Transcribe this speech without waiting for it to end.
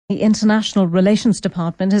The International Relations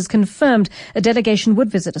Department has confirmed a delegation would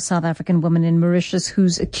visit a South African woman in Mauritius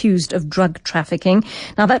who's accused of drug trafficking.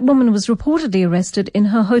 Now, that woman was reportedly arrested in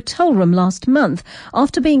her hotel room last month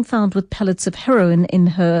after being found with pellets of heroin in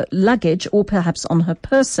her luggage or perhaps on her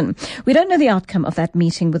person. We don't know the outcome of that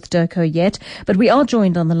meeting with Dirco yet, but we are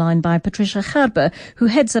joined on the line by Patricia Gerber, who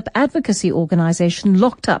heads up advocacy organisation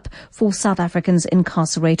Locked Up for South Africans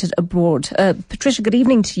incarcerated abroad. Patricia, good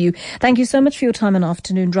evening to you. Thank you so much for your time and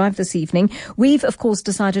afternoon drive this evening. We've, of course,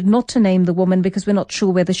 decided not to name the woman because we're not sure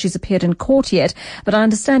whether she's appeared in court yet, but I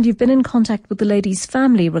understand you've been in contact with the lady's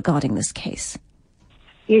family regarding this case.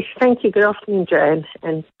 Yes, thank you. Good afternoon, Joanne,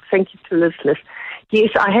 and thank you to listeners. Yes,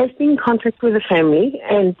 I have been in contact with the family,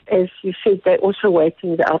 and as you said, they're also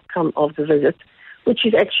waiting the outcome of the visit, which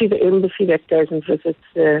is actually the embassy that goes and visits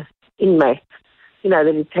the inmate, the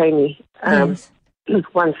detainee, Yes.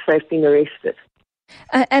 once they've been arrested.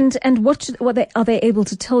 And what are they able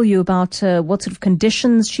to tell you about what sort of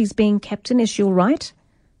conditions she's being kept in? Is she all right?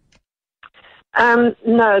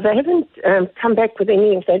 No, they haven't come back with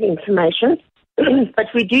any of that information, but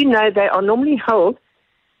we do know they are normally held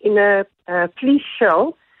in a police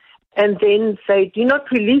cell, and then they do not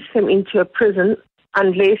release them into a prison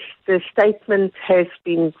unless the statement has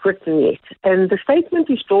been written yet. And the statement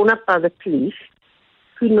is drawn up by the police,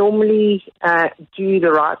 who normally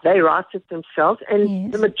they write it themselves, and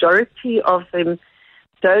Yes. the majority of them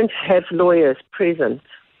don't have lawyers present.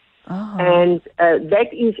 Oh. And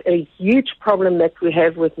that is a huge problem that we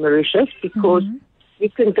have with Mauritius, because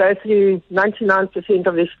you can go through 99%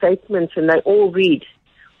 of their statements and they all read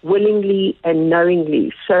willingly and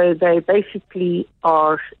knowingly. So they basically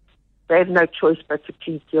they have no choice but to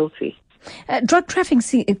plead guilty. Drug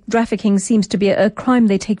trafficking seems to be a crime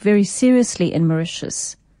they take very seriously in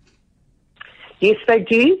Mauritius. Yes, they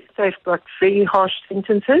do. They've got very harsh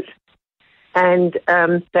sentences, and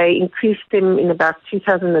they increased them in about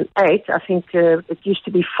 2008. I think it used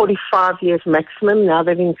to be 45 years maximum. Now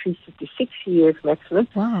they've increased it to 60 years maximum.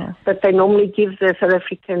 Wow. But they normally give the South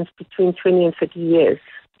Africans between 20 and 30 years.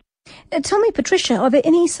 Tell me, Patricia, are there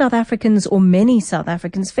any South Africans or many South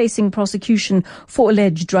Africans facing prosecution for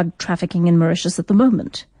alleged drug trafficking in Mauritius at the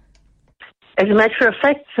moment? As a matter of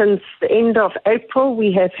fact, since the end of April,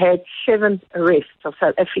 we have had 7 arrests of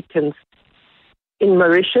South Africans in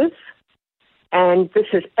Mauritius, and this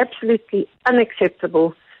is absolutely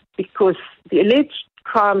unacceptable because the alleged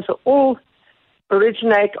crimes all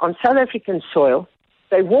originate on South African soil.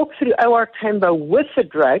 They walk through OR Tambo with the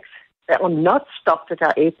drugs. They are not stopped at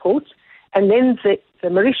our airports, and then the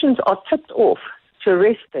Mauritians are tipped off to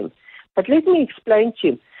arrest them. But let me explain to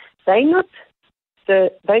you,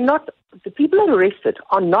 the people that are arrested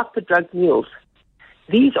are not the drug mules.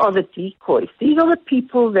 These are the decoys. These are the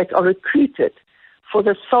people that are recruited for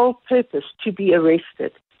the sole purpose to be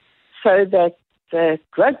arrested, so that the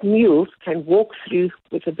drug mules can walk through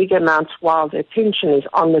with the big amounts while the attention is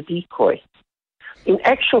on the decoy. In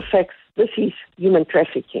actual fact, this is human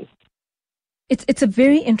trafficking. It's a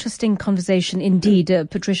very interesting conversation indeed,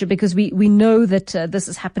 Patricia, because we know that this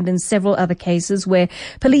has happened in several other cases where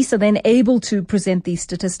police are then able to present these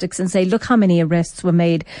statistics and say, look how many arrests were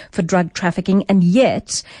made for drug trafficking. And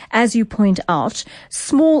yet, as you point out,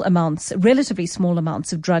 relatively small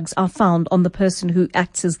amounts of drugs are found on the person who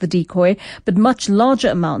acts as the decoy, but much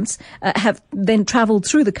larger amounts have then traveled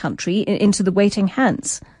through the country into the waiting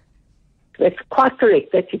hands. That's quite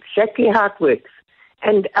correct. That's exactly how it works.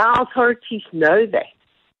 And our authorities know that,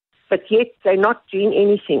 but yet they're not doing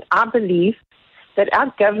anything. I believe that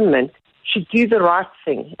our government should do the right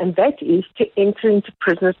thing, and that is to enter into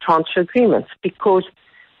prisoner transfer agreements, because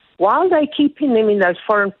while they're keeping them in those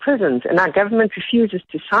foreign prisons and our government refuses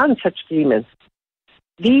to sign such agreements,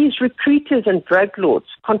 these recruiters and drug lords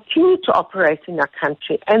continue to operate in our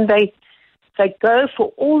country, and they go for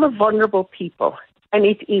all the vulnerable people. And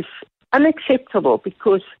it is unacceptable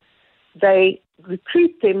because they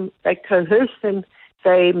recruit them, they coerce them,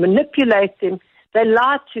 they manipulate them, they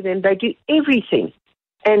lie to them, they do everything.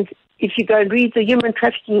 And if you go and read the Human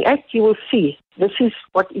Trafficking Act, you will see this is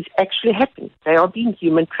what is actually happening. They are being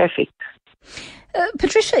human trafficked.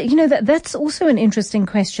 Patricia, that's also an interesting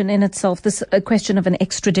question in itself, this question of an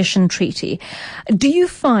extradition treaty. Do you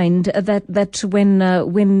find that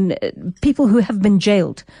when people who have been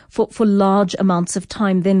jailed for large amounts of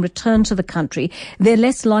time then return to the country, they're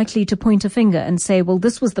less likely to point a finger and say, well,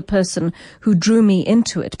 this was the person who drew me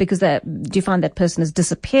into it, because do you find that person has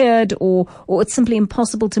disappeared, or it's simply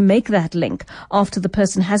impossible to make that link after the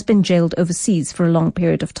person has been jailed overseas for a long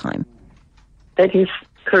period of time? That is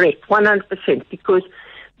correct, 100%, because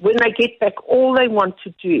when they get back, all they want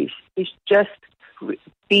to do is just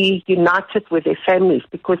be united with their families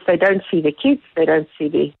because they don't see their kids, they don't see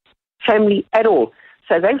their family at all.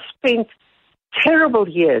 So they've spent terrible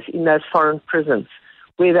years in those foreign prisons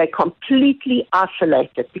where they're completely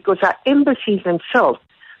isolated because our embassies themselves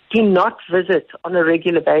do not visit on a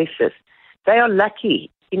regular basis. They are lucky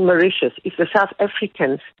in Mauritius if the South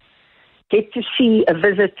Africans get to see a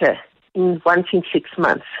visitor once in 6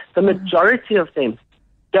 months. The majority of them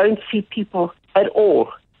don't see people at all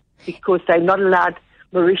because they're not allowed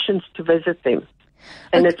Mauritians to visit them.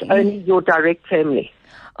 And it's only your direct family.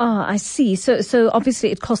 Ah, I see. So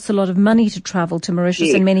obviously it costs a lot of money to travel to Mauritius,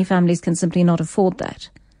 Yes. and many families can simply not afford that.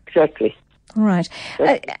 Exactly. All right.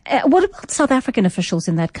 What about South African officials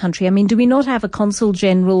in that country? I mean, do we not have a consul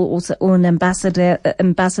general or an ambassador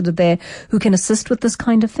there who can assist with this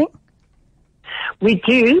kind of thing? We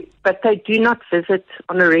do, but they do not visit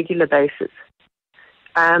on a regular basis.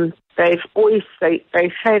 They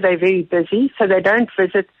say they're very busy, so they don't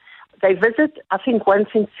visit. They visit, I think, once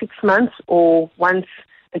in 6 months or once.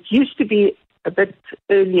 It used to be a bit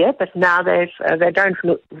earlier, but now they don't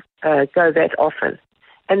go that often.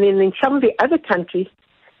 And then in some of the other countries,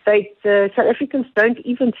 the South Africans don't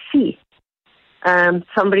even see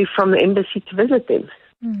somebody from the embassy to visit them.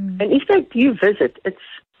 Mm-hmm. And if they do visit, it's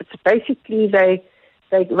basically they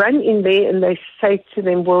run in there and they say to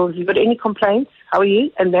them, well, you got any complaints? How are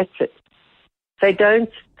you? And that's it. There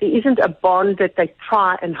isn't a bond that they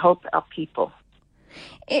try and help our people.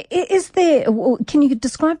 Can you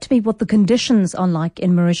describe to me what the conditions are like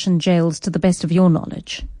in Mauritian jails to the best of your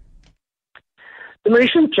knowledge? The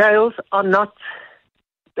Mauritian jails are not,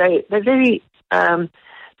 they're very,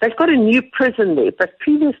 they've got a new prison there, but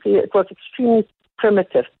previously it was extremely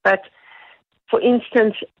primitive. But for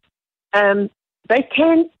instance, they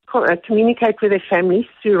can communicate with their families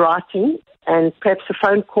through writing and perhaps a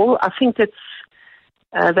phone call. I think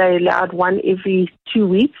they're allowed one every 2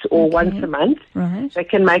 weeks or once a month. Right. They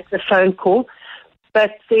can make the phone call.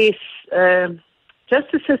 But there's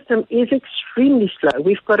justice system is extremely slow.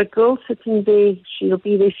 We've got a girl sitting there. She'll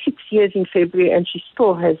be there 6 years in February, and she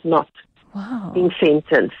still has not been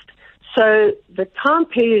sentenced. So the time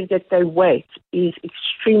period that they wait is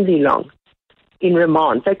extremely long in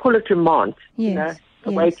remand. They call it remand, the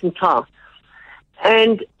waiting time.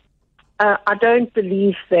 And I don't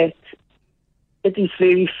believe that it is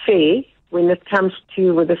very fair when it comes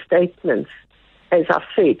to with the statements, as I've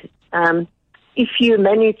said. If you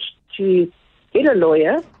manage to get a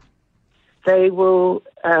lawyer, they will,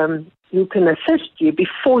 you can assist you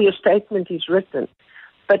before your statement is written.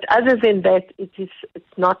 But other than that, it's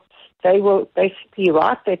not, they will basically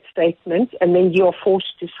write that statement and then you're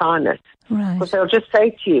forced to sign it. Right. Because they'll just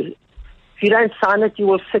say to you, if you don't sign it, you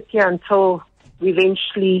will sit here until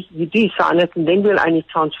eventually you do sign it, and then we'll only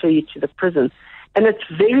transfer you to the prison. And it's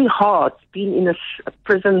very hard being in a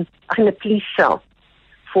prison, in a police cell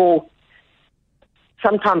for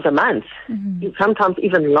sometimes a month, sometimes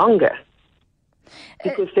even longer,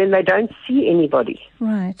 because then they don't see anybody.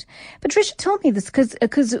 Right. Patricia, tell me this,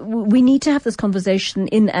 because we need to have this conversation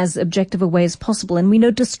in as objective a way as possible, and we know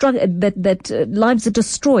that lives are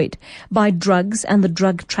destroyed by drugs and the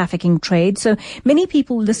drug trafficking trade. So many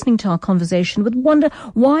people listening to our conversation would wonder,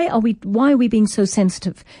 why are we being so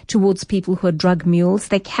sensitive towards people who are drug mules?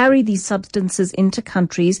 They carry these substances into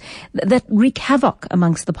countries that wreak havoc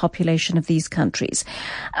amongst the population of these countries.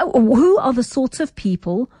 Who are the sorts of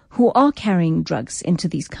people who are carrying drugs into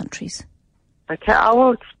these countries? Okay, I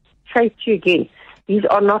will say to you again, these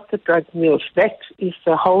are not the drug mules. That is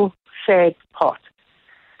the whole sad part.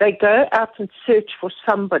 They go out and search for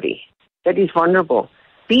somebody that is vulnerable,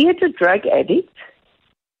 be it a drug addict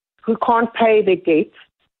who can't pay their debt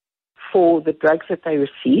for the drugs that they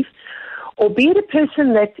receive, or be it a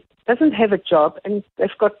person that doesn't have a job and they've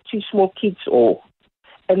got 2 small kids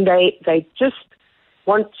and they just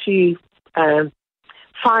want to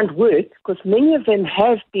find work, because many of them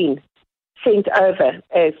have been sent over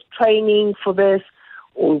as training for this,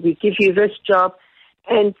 or we give you this job.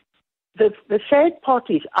 And the sad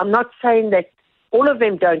part is, I'm not saying that all of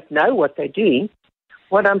them don't know what they're doing.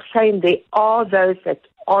 What I'm saying, there are those that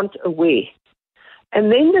aren't aware.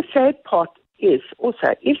 And then the sad part is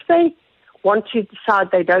also, if they want to decide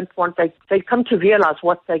they don't want, they come to realize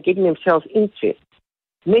what they're getting themselves into.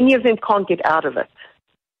 Many of them can't get out of it.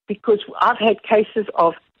 Because I've had cases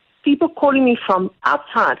of people calling me from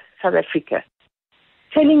outside South Africa,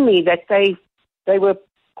 telling me that they were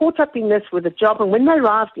caught up in this with a job, and when they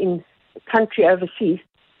arrived in the country overseas,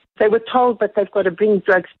 they were told that they've got to bring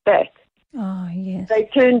drugs back. Oh, yes. They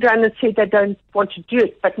turned around and said they don't want to do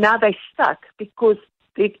it, but now they're stuck because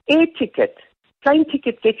the plane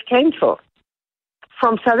ticket gets cancelled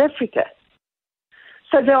from South Africa.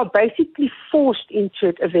 So they are basically forced into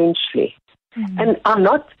it eventually. And I'm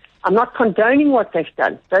not condoning what they've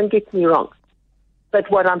done. Don't get me wrong.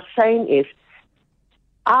 But what I'm saying is,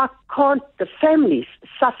 the families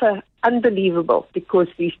suffer unbelievable because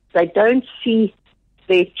they don't see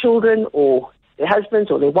their children or their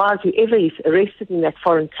husbands or their wives, whoever is arrested in that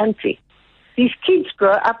foreign country. These kids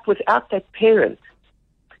grow up without that parent.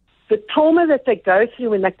 The trauma that they go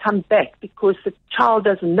through when they come back because the child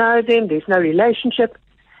doesn't know them, there's no relationship,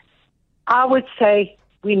 I would say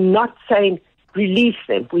we're not saying release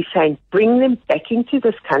them. We're saying bring them back into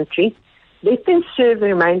this country, let them serve the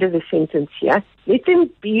remainder of the sentence here, let them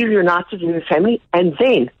be reunited with the family, and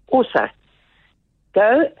then also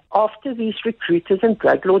go after these recruiters and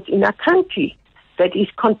drug lords in our country that is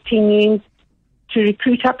continuing to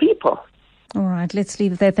recruit our people. All right, let's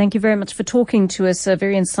leave it there. Thank you very much for talking to us. A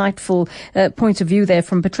very insightful point of view there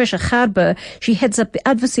from Patricia Gerber. She heads up the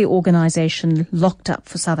advocacy organization Locked Up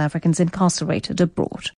for South Africans incarcerated abroad.